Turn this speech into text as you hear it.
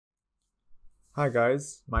Hi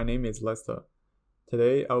guys, my name is Lester.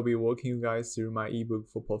 Today I'll be walking you guys through my ebook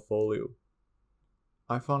for portfolio.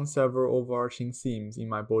 I found several overarching themes in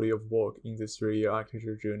my body of work in this 3-year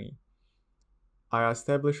architecture journey. I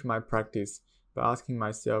established my practice by asking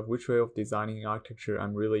myself which way of designing architecture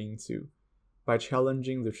I'm really into, by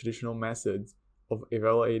challenging the traditional methods of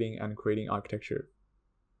evaluating and creating architecture,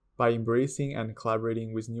 by embracing and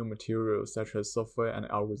collaborating with new materials such as software and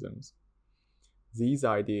algorithms. These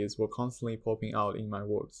ideas were constantly popping out in my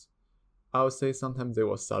works. I would say sometimes they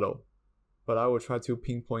were subtle, but I will try to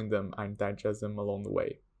pinpoint them and digest them along the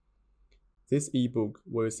way. This ebook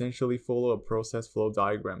will essentially follow a process flow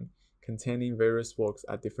diagram containing various works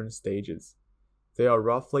at different stages. They are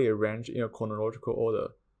roughly arranged in a chronological order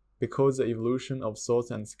because the evolution of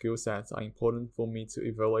thoughts and skill sets are important for me to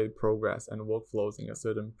evaluate progress and workflows in a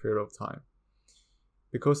certain period of time.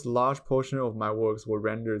 Because a large portion of my works were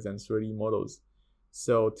renders and 3D models,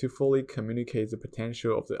 so to fully communicate the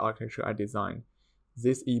potential of the architecture I designed,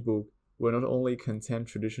 this ebook will not only contain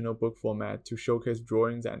traditional book format to showcase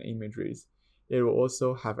drawings and imageries, it will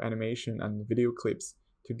also have animation and video clips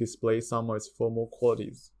to display some of its formal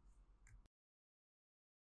qualities.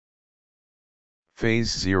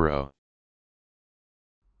 Phase 0.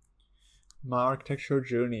 My architecture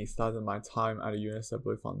journey started my time at the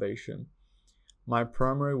UNSW Foundation. My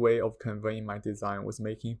primary way of conveying my design was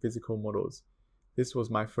making physical models. This was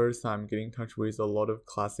my first time getting in touch with a lot of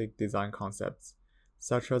classic design concepts,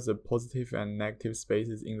 such as the positive and negative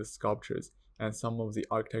spaces in the sculptures and some of the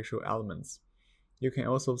architectural elements. You can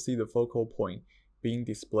also see the focal point being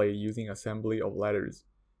displayed using assembly of letters.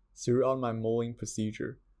 Throughout my modeling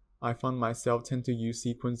procedure, I found myself tend to use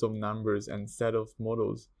sequence of numbers and set of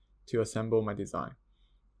models to assemble my design.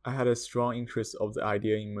 I had a strong interest of the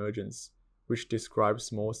idea emergence, which describes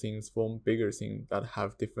small things form bigger things that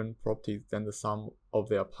have different properties than the sum of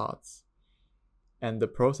their parts. And the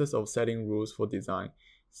process of setting rules for design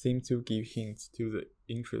seemed to give hints to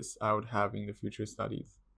the interests I would have in the future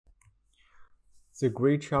studies. The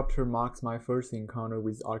grid chapter marks my first encounter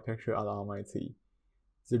with architecture at RMIT.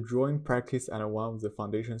 The drawing practice at one of the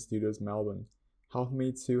Foundation Studios Melbourne helped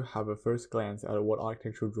me to have a first glance at what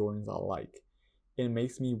architectural drawings are like. It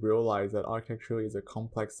makes me realize that architecture is a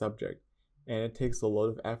complex subject, and it takes a lot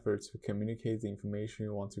of effort to communicate the information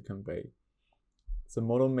you want to convey. The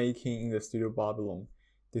model making in the Studio Babylon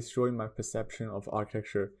destroyed my perception of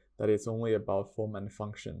architecture that it's only about form and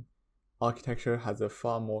function. Architecture has a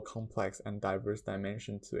far more complex and diverse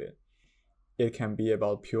dimension to it. It can be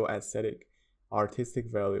about pure aesthetic,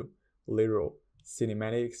 artistic value, literal,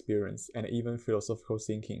 cinematic experience, and even philosophical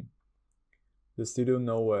thinking. The Studio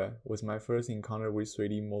Nowhere was my first encounter with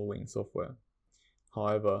 3D modeling software.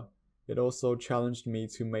 However, it also challenged me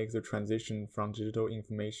to make the transition from digital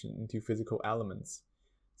information into physical elements.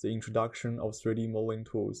 The introduction of 3D modeling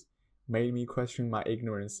tools made me question my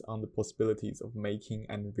ignorance on the possibilities of making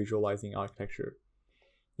and visualizing architecture.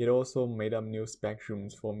 It also made up new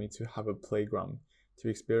spectrums for me to have a playground to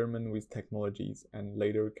experiment with technologies and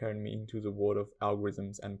later carried me into the world of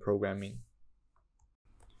algorithms and programming.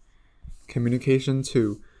 Communication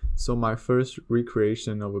 2 saw my first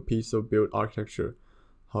recreation of a piece of built architecture.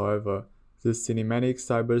 However, the cinematic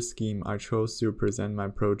cyber scheme I chose to present my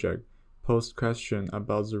project posed questions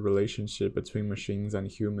about the relationship between machines and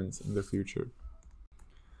humans in the future.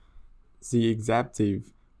 The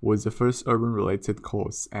Exaptive was the first urban-related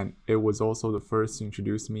course, and it was also the first to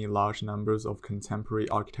introduce me large numbers of contemporary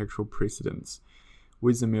architectural precedents.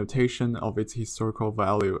 With the mutation of its historical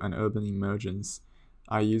value and urban emergence,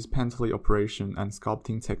 I used pentally operation and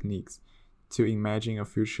sculpting techniques to imagine a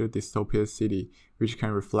future dystopia city which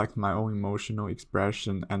can reflect my own emotional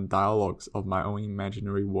expression and dialogues of my own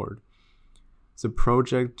imaginary world. The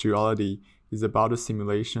project Duality is about a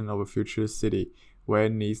simulation of a future city where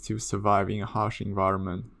it needs to survive in a harsh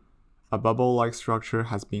environment. A bubble-like structure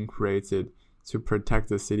has been created to protect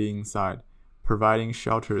the city inside, providing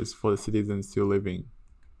shelters for the citizens to live in.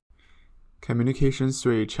 Communication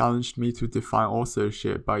 3 challenged me to define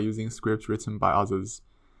authorship by using scripts written by others.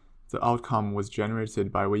 The outcome was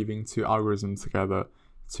generated by weaving two algorithms together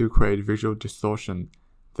to create visual distortion,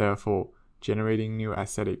 therefore generating new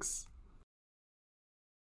aesthetics.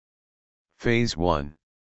 Phase 1.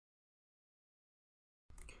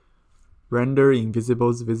 Render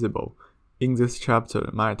invisibles visible. In this chapter,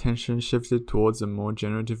 my attention shifted towards a more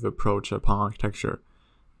generative approach upon architecture.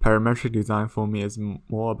 Parametric design for me is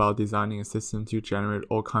more about designing a system to generate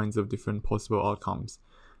all kinds of different possible outcomes,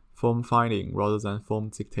 form finding rather than form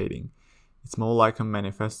dictating. It's more like a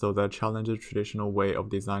manifesto that challenges the traditional way of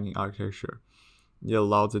designing architecture. It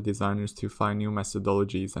allows the designers to find new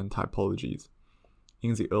methodologies and typologies.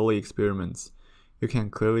 In the early experiments, You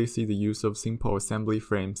can clearly see the use of simple assembly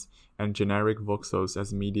frames and generic voxels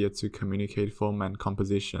as media to communicate form and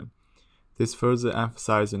composition. This further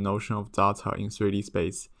emphasizes the notion of data in 3D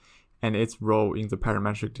space and its role in the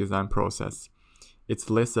parametric design process. It's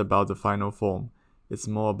less about the final form, it's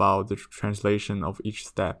more about the translation of each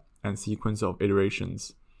step and sequence of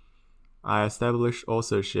iterations. I established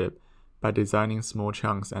authorship by designing small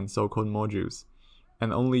chunks and so-called modules,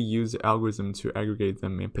 and only use the algorithm to aggregate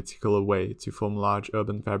them in a particular way to form large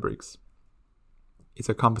urban fabrics. It's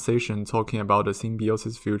a conversation talking about a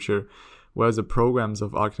symbiosis future where the programs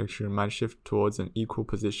of architecture might shift towards an equal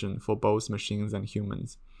position for both machines and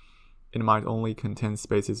humans. It might only contain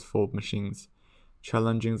spaces for machines,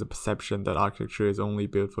 challenging the perception that architecture is only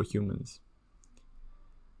built for humans.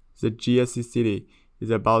 The GSC city is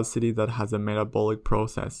about a city that has a metabolic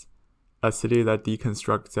process, a city that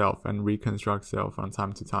deconstructs itself and reconstructs itself from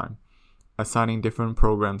time to time, assigning different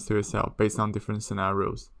programs to itself based on different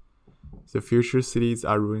scenarios. The future cities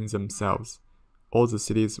are ruining themselves. All the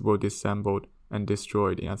cities will be disassembled and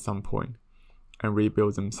destroyed at some point, and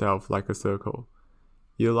rebuild themselves like a circle.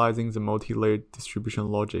 Utilizing the multi-layered distribution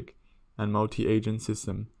logic and multi-agent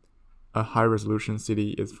system, a high-resolution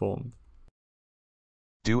city is formed.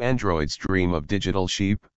 Do androids dream of digital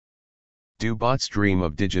sheep? Do bots dream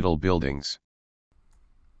of digital buildings?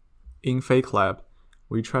 In FakeLab,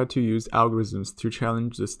 we try to use algorithms to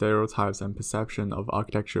challenge the stereotypes and perception of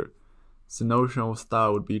architecture. The notion of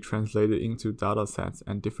style would be translated into datasets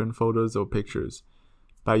and different photos or pictures.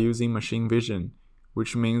 By using machine vision,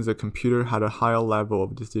 which means the computer had a higher level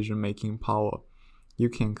of decision-making power, you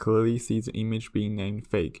can clearly see the image being named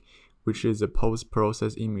fake, which is a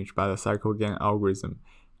post-processed image by the CycleGAN algorithm,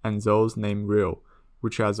 and those named real,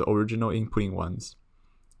 which are the original inputting ones.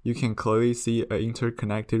 You can clearly see an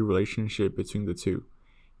interconnected relationship between the two.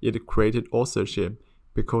 It created authorship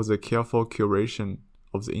because the careful curation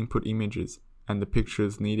of the input images and the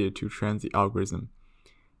pictures needed to train the algorithm.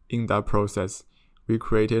 In that process, we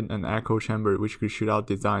created an echo chamber which could shoot out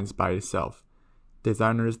designs by itself.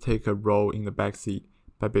 Designers take a role in the backseat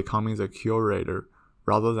by becoming the curator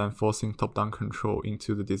rather than forcing top-down control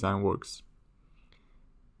into the design works.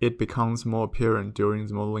 It becomes more apparent during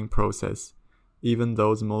the modeling process. Even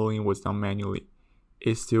though the modeling was done manually,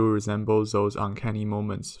 it still resembles those uncanny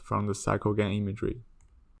moments from the CycleGAN imagery.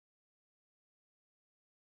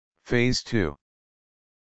 Phase 2.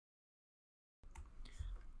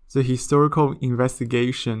 The historical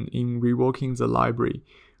investigation in reworking the library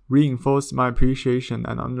reinforced my appreciation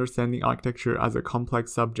and understanding architecture as a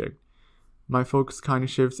complex subject. My focus kind of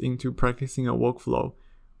shifts into practicing a workflow,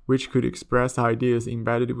 which could express ideas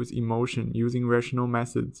embedded with emotion using rational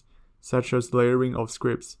methods, such as layering of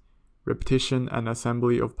scripts, repetition, and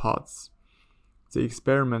assembly of parts. The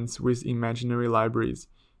experiments with imaginary libraries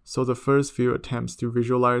saw the first few attempts to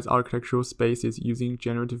visualize architectural spaces using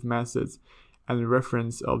generative methods and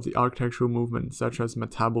reference of the architectural movement such as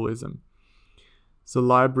metabolism. The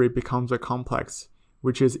library becomes a complex,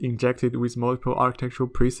 which is injected with multiple architectural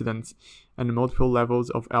precedents and multiple levels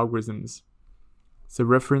of algorithms. The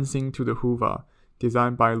referencing to the Hoover,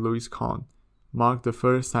 designed by Louis Kahn, marked the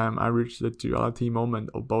first time I reached the duality moment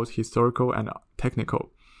of both historical and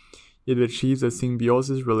technical. It achieves a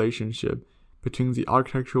symbiosis relationship between the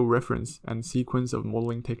architectural reference and sequence of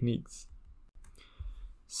modeling techniques.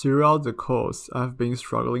 Throughout the course, I've been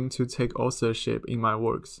struggling to take authorship in my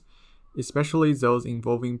works, especially those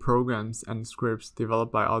involving programs and scripts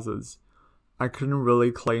developed by others. I couldn't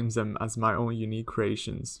really claim them as my own unique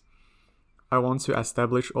creations. I want to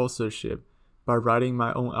establish authorship by writing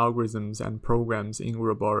my own algorithms and programs in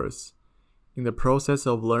Ouroboros. In the process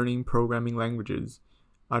of learning programming languages,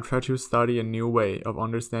 I try to study a new way of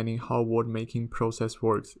understanding how word-making process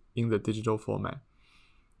works in the digital format.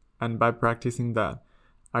 And by practicing that,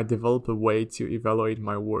 I develop a way to evaluate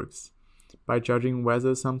my works, by judging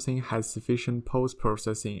whether something has sufficient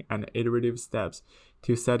post-processing and iterative steps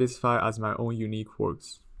to satisfy as my own unique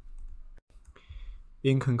works.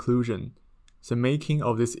 In conclusion, the making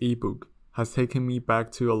of this ebook has taken me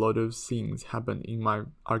back to a lot of things happened in my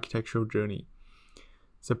architectural journey.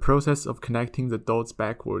 The process of connecting the dots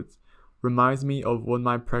backwards reminds me of what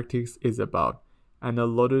my practice is about, and a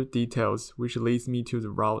lot of details which leads me to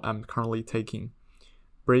the route I'm currently taking,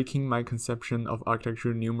 breaking my conception of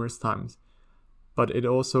architecture numerous times, but it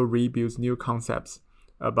also rebuilds new concepts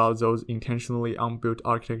about those intentionally unbuilt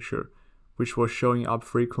architecture which was showing up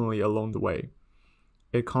frequently along the way.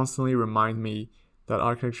 It constantly reminds me that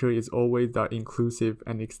architecture is always that inclusive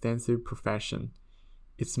and extensive profession.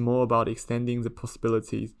 It's more about extending the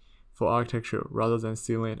possibilities for architecture rather than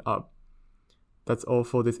sealing it up. That's all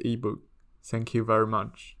for this ebook. Thank you very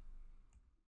much.